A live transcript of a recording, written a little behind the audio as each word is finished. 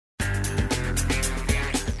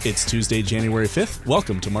It's Tuesday, January 5th.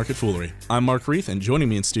 Welcome to Market Foolery. I'm Mark Reith, and joining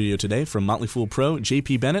me in studio today from Motley Fool Pro,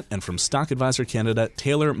 JP Bennett, and from Stock Advisor Canada,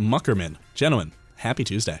 Taylor Muckerman. Gentlemen, happy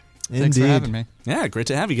Tuesday. Thanks for having me. Yeah, great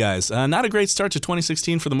to have you guys. Not a great start to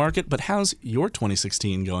 2016 for the market, but how's your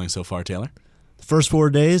 2016 going so far, Taylor? The first 4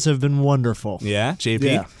 days have been wonderful. Yeah, JP?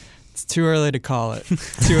 Yeah. It's too early to call it.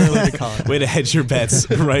 Way to hedge your bets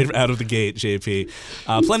right out of the gate, JP.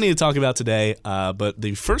 Plenty to talk about today, but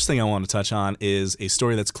the first thing I want to touch on is a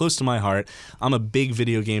story that's close to my heart. I'm a big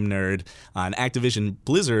video game nerd, and Activision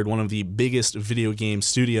Blizzard, one of the biggest video game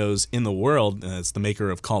studios in the world, it's the maker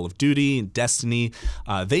of Call of Duty, Destiny,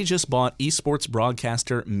 they just bought esports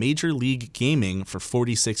broadcaster Major League Gaming for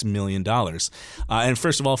 $46 million. And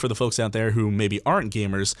first of all, for the folks out there who maybe aren't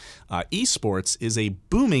gamers, esports is a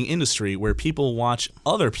booming industry where people watch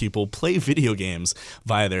other people play video games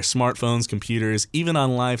via their smartphones, computers, even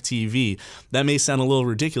on live TV. That may sound a little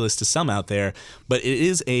ridiculous to some out there, but it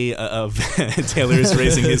is Taylor is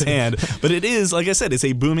raising his hand, but it is, like I said, it's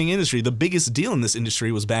a booming industry. The biggest deal in this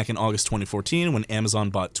industry was back in August 2014 when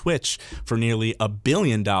Amazon bought Twitch for nearly $1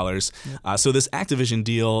 billion. So this Activision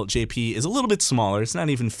deal, JP, is a little bit smaller. It's not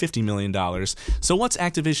even $50 million. So what's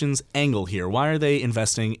Activision's angle here? Why are they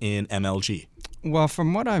investing in MLG? Well,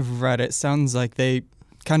 from what I've read, it sounds like they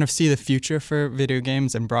kind of see the future for video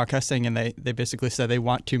games and broadcasting, and they basically said they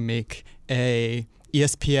want to make a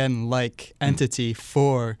ESPN-like entity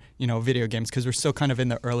for, video games, because we're still kind of in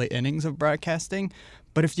the early innings of broadcasting.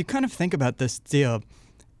 But if you kind of think about this deal,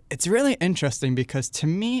 it's really interesting because to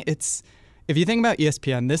me, if you think about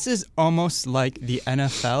ESPN, this is almost like the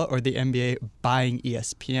NFL or the NBA buying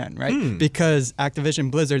ESPN, right? Because Activision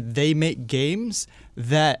Blizzard, they make games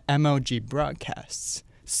that MLG broadcasts.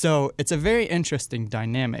 So it's a very interesting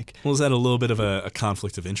dynamic. Well, is that a little bit of a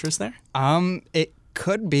conflict of interest there? It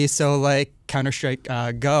could be. So like Counter-Strike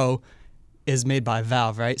Go is made by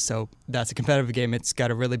Valve, right? So that's a competitive game. It's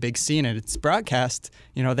got a really big scene and it's broadcast.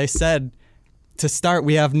 They said, to start,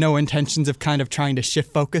 we have no intentions of kind of trying to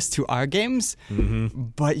shift focus to our games,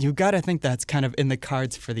 but you got to think that's kind of in the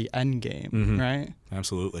cards for the end game, right?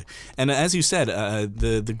 Absolutely. And as you said,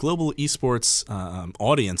 the global esports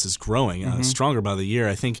audience is growing stronger by the year.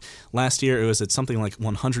 I think last year it was at something like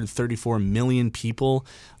 134 million people.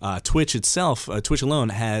 Twitch itself, Twitch alone,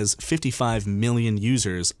 has 55 million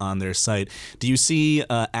users on their site. Do you see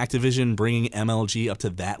Activision bringing MLG up to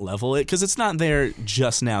that level? Because it's not there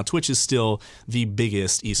just now. Twitch is still the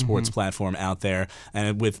biggest esports platform out there.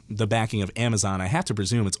 And with the backing of Amazon, I have to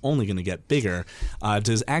presume it's only going to get bigger.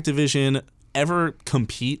 Does Activision ever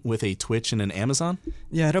compete with a Twitch and an Amazon?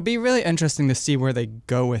 Yeah, it'll be really interesting to see where they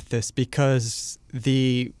go with this because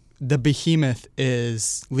the behemoth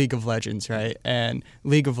is League of Legends, right? And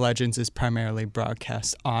League of Legends is primarily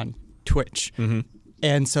broadcast on Twitch.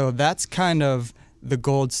 And so that's kind of the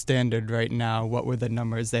gold standard right now. What were the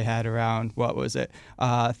numbers they had around,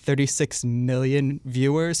 36 million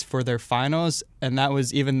viewers for their finals. And that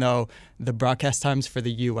was even though the broadcast times for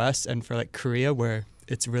the US and for like Korea, where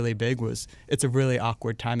it's really big, it's a really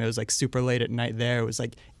awkward time. It was like super late at night there. It was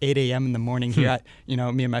like 8 a.m. in the morning here. Me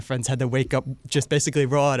and my friends had to wake up, just basically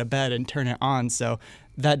roll out of bed and turn it on. So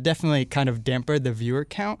that definitely kind of dampened the viewer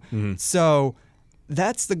count. So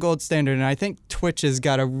that's the gold standard. And I think Twitch has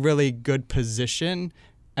got a really good position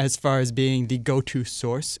as far as being the go-to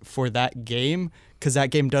source for that game, because that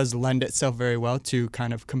game does lend itself very well to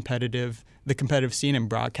kind of the competitive scene in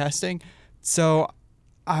broadcasting. So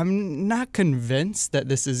I'm not convinced that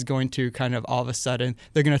this is going to kind of all of a sudden,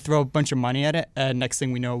 they're going to throw a bunch of money at it, and next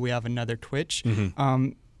thing we know, we have another Twitch.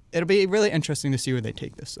 It'll be really interesting to see where they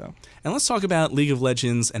take this, though. And let's talk about League of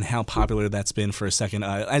Legends and how popular that's been for a second.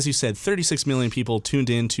 As you said, 36 million people tuned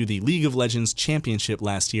in to the League of Legends Championship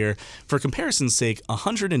last year. For comparison's sake,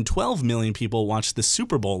 112 million people watched the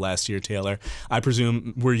Super Bowl last year, Taylor. I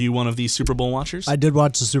presume, were you one of these Super Bowl watchers? I did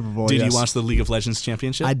watch the Super Bowl, Did yes. you watch the League of Legends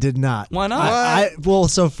Championship? I did not. Why not?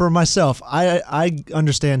 So for myself, I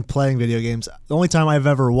understand playing video games. The only time I've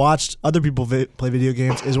ever watched other people play video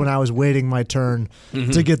games is when I was waiting my turn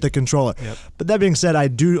to get the controller. But that being said, I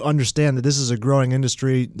do understand that this is a growing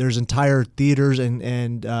industry. There's entire theaters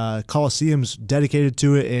and coliseums dedicated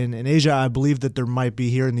to it. In Asia, I believe that there might be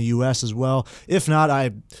here in the U.S. as well. If not, I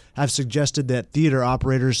have suggested that theater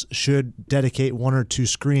operators should dedicate 1 or 2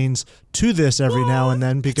 screens to this every now and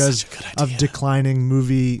then because of declining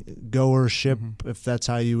movie goership, if that's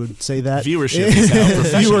how you would say that. Viewership is how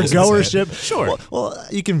professionals goership. Sure. Well,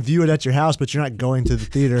 you can view it at your house, but you're not going to the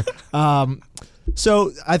theater.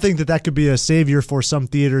 So I think that could be a savior for some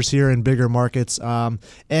theaters here in bigger markets.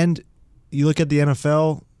 And you look at the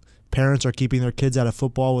NFL, parents are keeping their kids out of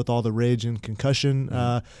football with all the rage and concussions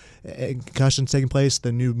taking place.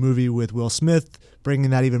 The new movie with Will Smith bringing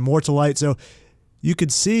that even more to light. So you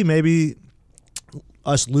could see maybe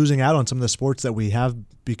us losing out on some of the sports that we have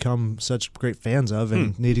become such great fans of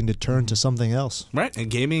and needing to turn to something else. Right, and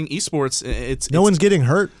gaming, esports, it's no one's getting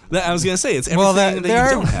hurt. I was going to say, it's everything that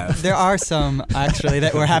you don't have. There are some, actually,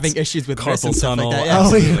 that we're having issues with wrists and stuff tunnel. like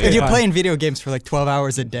that. Yeah. If you're Yeah. playing video games for like 12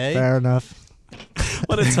 hours a day. Fair enough.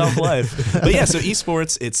 What a tough life. But yeah, so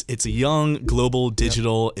esports, it's a young, global,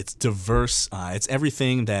 digital, it's diverse, it's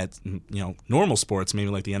everything that, normal sports, maybe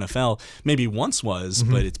like the NFL, maybe once was,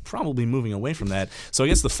 but it's probably moving away from that. So I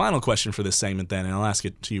guess the final question for this segment then, and I'll ask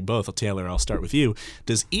it to you both, Taylor, I'll start with you.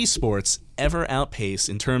 Does esports ever outpace,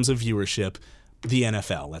 in terms of viewership, the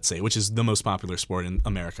NFL, let's say, which is the most popular sport in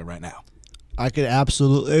America right now? I could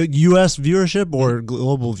absolutely U.S. viewership or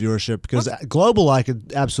global viewership, because global I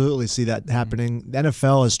could absolutely see that happening. The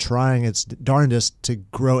NFL is trying its darndest to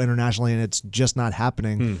grow internationally, and it's just not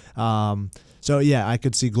happening. So yeah, I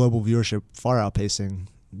could see global viewership far outpacing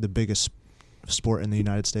the biggest sport in the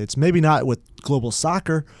United States. Maybe not with global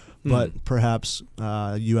soccer, but perhaps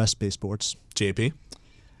U.S.-based sports. JP?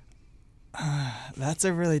 That's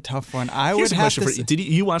a really tough one. Here's a question for you. Did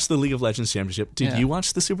you watch the League of Legends Championship? Did you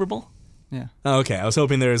watch the Super Bowl? Yeah. Oh, okay. I was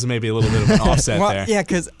hoping there was maybe a little bit of an offset there. Yeah,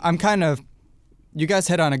 because I'm you guys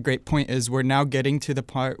hit on a great point, is we're now getting to the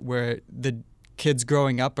part where the kids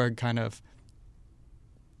growing up are kind of,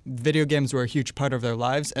 video games were a huge part of their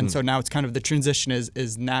lives, and so now it's kind of, the transition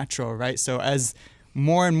is natural, right? So as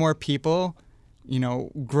more and more people,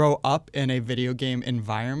 grow up in a video game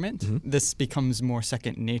environment, this becomes more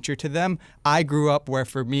second nature to them. I grew up where,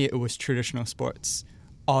 for me, it was traditional sports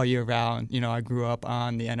all year round. I grew up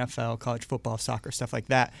on the NFL, college football, soccer, stuff like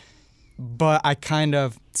that. But I kind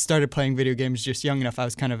of started playing video games just young enough. I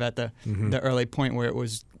was kind of at the early point where it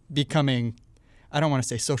was becoming, I don't want to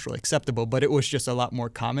say socially acceptable, but it was just a lot more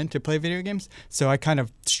common to play video games. So I kind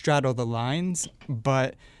of straddle the lines.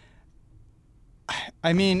 But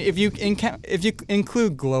I mean, if you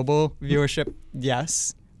include global viewership,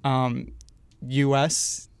 yes.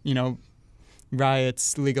 U.S.,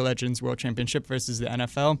 Riot's League of Legends World Championship versus the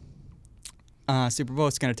NFL Super Bowl,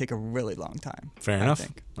 it's going to take a really long time. Fair enough. I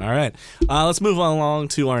think. All right. Let's move on along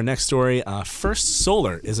to our next story. First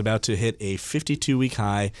Solar is about to hit a 52-week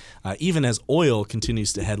high, even as oil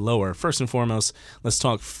continues to head lower. First and foremost, let's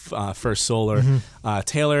talk First Solar.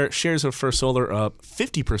 Taylor, shares of First Solar are up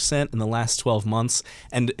 50% in the last 12 months,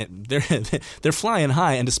 and they're flying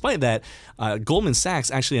high. And despite that, Goldman Sachs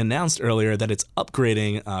actually announced earlier that it's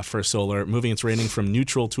upgrading First Solar, moving its rating from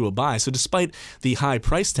neutral to a buy. So despite the high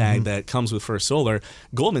price tag that comes with First Solar,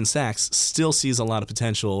 Goldman Sachs still sees a lot of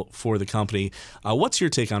potential for the company. What's your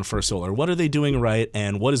take on First Solar? What are they doing right,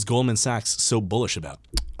 and what is Goldman Sachs so bullish about?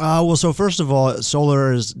 So first of all,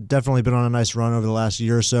 solar has definitely been on a nice run over the last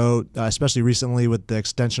year or so, especially recently with the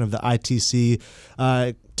extension of the ITC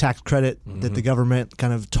tax credit that the government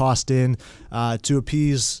kind of tossed in to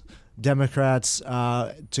appease Democrats,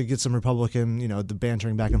 to get some Republican, the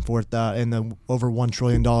bantering back and forth in the over $1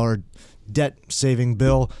 trillion debt saving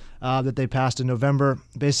bill that they passed in November,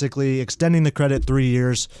 basically extending the credit 3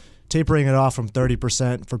 years, tapering it off from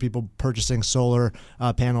 30% for people purchasing solar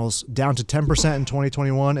panels down to 10% in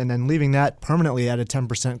 2021, and then leaving that permanently at a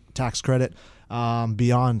 10% tax credit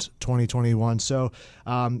beyond 2021. So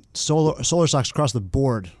solar stocks across the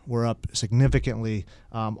board were up significantly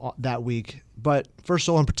that week. But First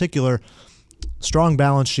Solar in particular, strong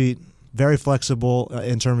balance sheet, very flexible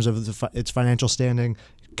in terms of its financial standing,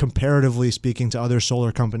 comparatively speaking to other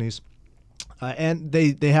solar companies. And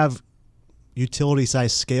they have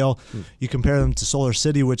utility-sized scale. You compare them to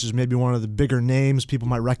SolarCity, which is maybe one of the bigger names people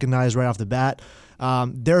might recognize right off the bat.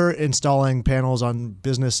 They're installing panels on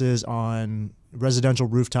businesses, on residential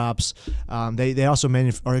rooftops. They also are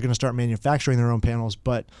going to start manufacturing their own panels,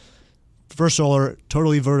 but First Solar,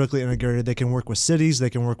 totally vertically integrated. They can work with cities, they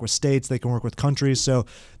can work with states, they can work with countries. So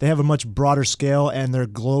they have a much broader scale, and they're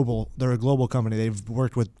global. They're a global company. They've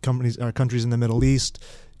worked with countries in the Middle East,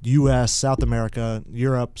 U.S., South America,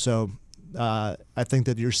 Europe. So I think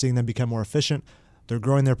that you're seeing them become more efficient. They're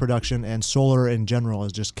growing their production, and solar in general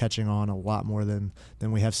is just catching on a lot more than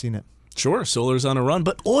we have seen it. Sure, solar's on a run,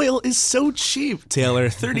 but oil is so cheap, Taylor.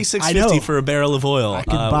 $36.50 for a barrel of oil. I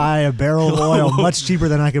could buy a barrel of oil much cheaper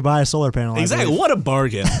than I could buy a solar panel. Exactly. What a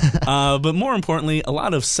bargain. But more importantly, a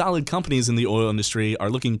lot of solid companies in the oil industry are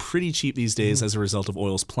looking pretty cheap these days as a result of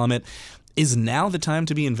oil's plummet. Is now the time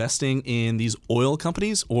to be investing in these oil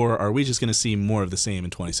companies, or are we just going to see more of the same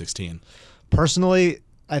in 2016? Personally,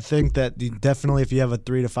 I think that definitely if you have a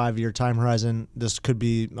 3 to 5 year time horizon, this could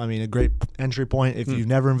be, a great entry point if you've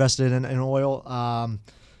never invested in oil.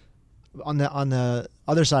 On the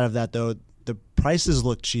other side of that, though, the prices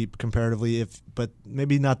look cheap comparatively, but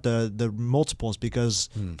maybe not the multiples, because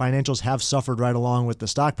financials have suffered right along with the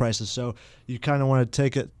stock prices. So you kind of want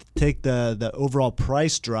to take the overall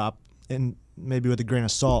price drop and maybe with a grain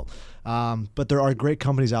of salt. But there are great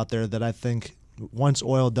companies out there that I think once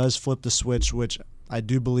oil does flip the switch, which I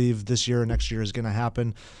do believe this year or next year is going to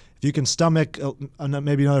happen, if you can stomach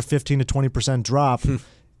maybe another 15 to 20% drop,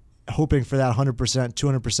 hoping for that 100%,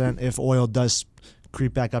 200% if oil does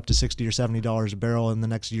creep back up to $60 or $70 a barrel in the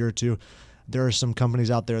next year or two, there are some companies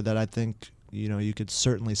out there that I think you could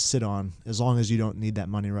certainly sit on as long as you don't need that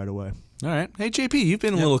money right away. All right. Hey, JP, you've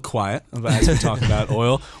been a little quiet as we talk about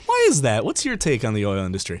oil. Why is that? What's your take on the oil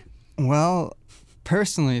industry? Well,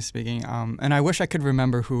 personally speaking, and I wish I could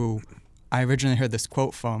remember who I originally heard this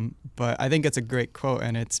quote from, but I think it's a great quote,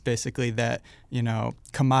 and it's basically that,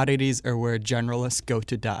 commodities are where generalists go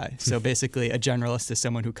to die. So basically a generalist is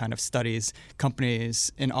someone who kind of studies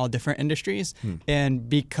companies in all different industries. And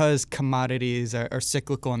because commodities are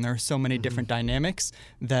cyclical and there are so many different dynamics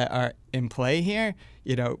that are in play here,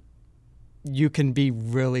 you can be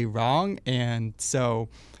really wrong. And so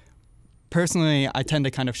personally, I tend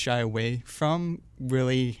to kind of shy away from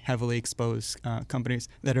really heavily exposed companies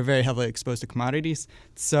that are very heavily exposed to commodities.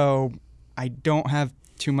 So I don't have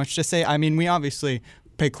too much to say. We obviously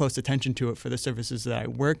pay close attention to it for the services that I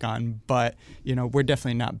work on, but we're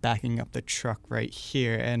definitely not backing up the truck right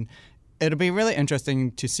here. And it'll be really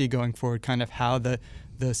interesting to see going forward kind of how the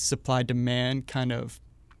supply-demand kind of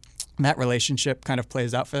that relationship kind of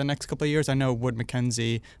plays out for the next couple of years. I know Wood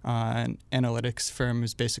Mackenzie, an analytics firm,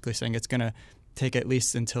 is basically saying it's going to take at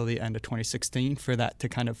least until the end of 2016 for that to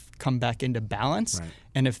kind of come back into balance. Right.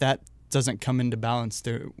 And if that doesn't come into balance,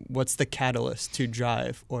 what's the catalyst to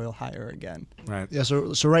drive oil higher again? Right. Yeah.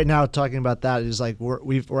 So right now, talking about that is like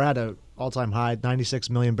we're at an all-time high, 96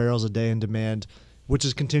 million barrels a day in demand, which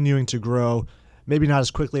is continuing to grow. Maybe not as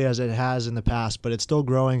quickly as it has in the past, but it's still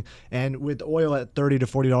growing. And with oil at $30 to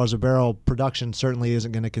 $40 a barrel, production certainly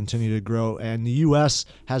isn't going to continue to grow. And the U.S.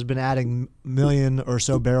 has been adding million or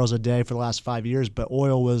so barrels a day for the last 5 years, but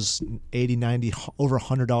oil was 80, 90, over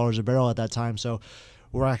 $100 a barrel at that time. So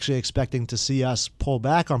we're actually expecting to see us pull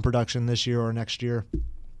back on production this year or next year.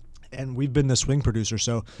 And we've been the swing producer,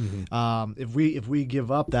 so if we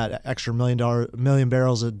give up that extra million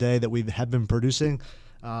barrels a day that we have been producing,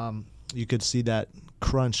 you could see that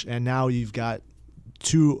crunch. And now you've got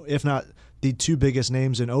two, if not the two biggest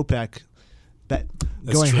names in OPEC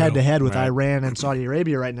going head to head with Iran and Saudi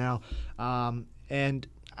Arabia right now. And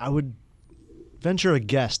I would venture a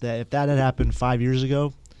guess that if that had happened 5 years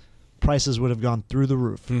ago, prices would have gone through the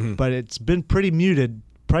roof. But it's been pretty muted.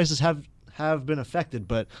 Prices have been affected,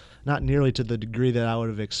 but not nearly to the degree that I would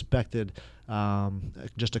have expected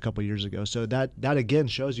just a couple years ago. So that again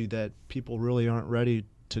shows you that people really aren't ready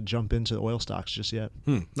to jump into oil stocks just yet.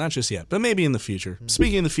 Not just yet, but maybe in the future.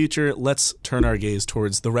 Speaking of the future, let's turn our gaze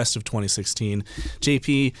towards the rest of 2016.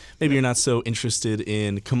 JP, maybe you're not so interested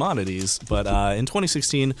in commodities, but in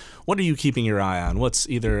 2016, what are you keeping your eye on? What's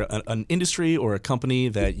either an industry or a company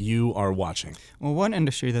that you are watching? Well, one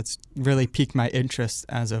industry that's really piqued my interest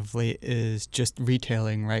as of late is just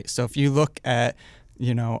retailing, right? So if you look at,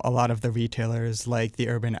 a lot of the retailers like the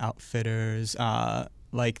Urban Outfitters,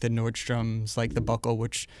 like the Nordstroms, like the Buckle,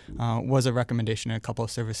 which was a recommendation in a couple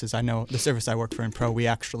of services. I know the service I work for in Pro, we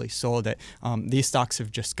actually sold it. These stocks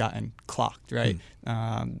have just gotten clocked, right?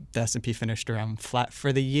 The S&P finished around flat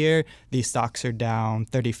for the year. These stocks are down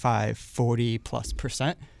 35,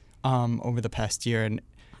 40+% over the past year. And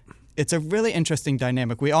it's a really interesting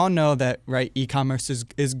dynamic. We all know that, right, e-commerce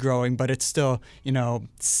is growing, but it's still,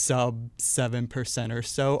 sub 7% or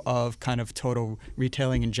so of kind of total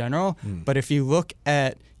retailing in general. But if you look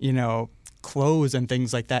at, clothes and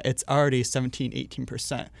things like that, it's already 17,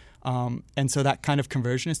 18%. And so that kind of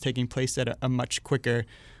conversion is taking place at a much quicker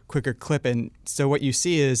clip. And so what you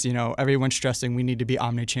see is, everyone's stressing we need to be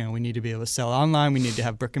omnichannel. We need to be able to sell online. We need to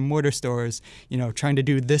have brick and mortar stores, trying to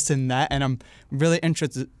do this and that. And I'm really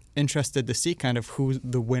interested to see kind of who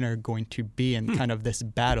the winner going to be in kind of this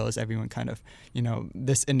battle, as everyone kind of,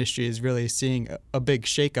 this industry is really seeing a big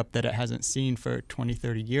shakeup that it hasn't seen for 20,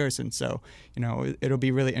 30 years. And so, it'll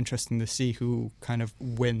be really interesting to see who kind of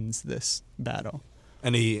wins this battle.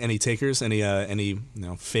 Any takers? Any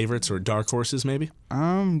favorites or dark horses maybe?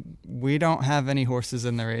 We don't have any horses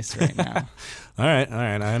in the race right now. All right.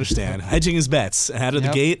 I understand. Hedging his bets out of the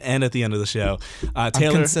gate and at the end of the show. Taylor,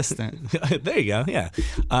 I'm consistent. There you go. Yeah.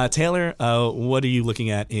 Taylor, what are you looking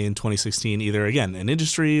at in 2016? Either again an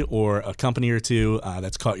industry or a company or two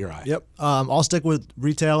that's caught your eye. Yep. I'll stick with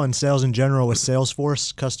retail and sales in general with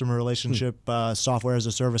Salesforce, customer relationship software as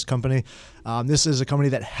a service company. This is a company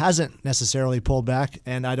that hasn't necessarily pulled back,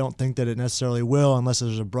 and I don't think that it necessarily will unless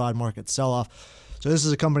there's a broad market sell-off. So this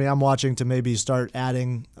is a company I'm watching to maybe start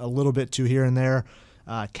adding a little bit to here and there.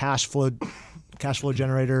 Cash flow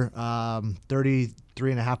generator,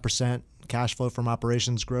 33.5% cash flow from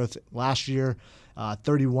operations growth last year,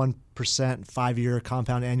 31% 5-year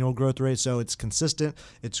compound annual growth rate. So it's consistent.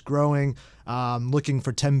 It's growing. Looking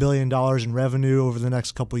for $10 billion in revenue over the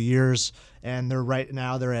next couple of years. And they're at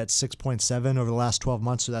 6.7 over the last 12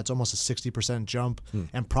 months. So that's almost a 60% jump.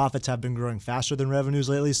 And profits have been growing faster than revenues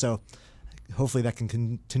lately. So hopefully that can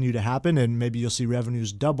continue to happen, and maybe you'll see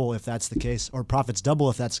revenues double if that's the case, or profits double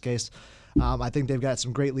if that's the case. I think they've got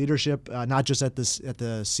some great leadership, not just at the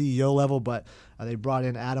CEO level, but they brought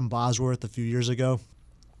in Adam Bosworth a few years ago.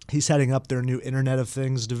 He's heading up their new Internet of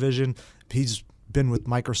Things division. He's been with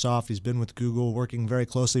Microsoft. He's been with Google, working very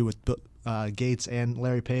closely with Gates and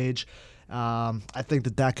Larry Page. I think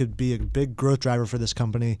that could be a big growth driver for this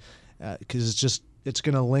company because it's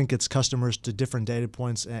going to link its customers to different data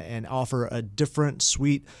points and offer a different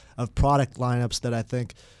suite of product lineups that I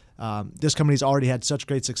think this company's already had such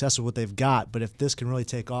great success with what they've got. But if this can really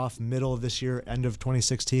take off middle of this year, end of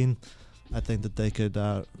 2016, I think that they could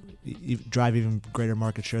drive even greater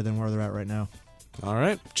market share than where they're at right now. All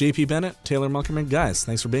right. JP Bennett, Taylor Muckerman, guys,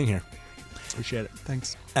 thanks for being here. Appreciate it.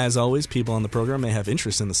 Thanks. As always, people on the program may have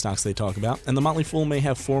interest in the stocks they talk about, and the Motley Fool may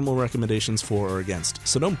have formal recommendations for or against,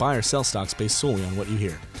 so don't buy or sell stocks based solely on what you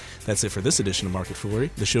hear. That's it for this edition of Market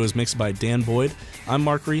Foolery. The show is mixed by Dan Boyd. I'm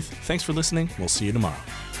Mark Reith. Thanks for listening. We'll see you tomorrow.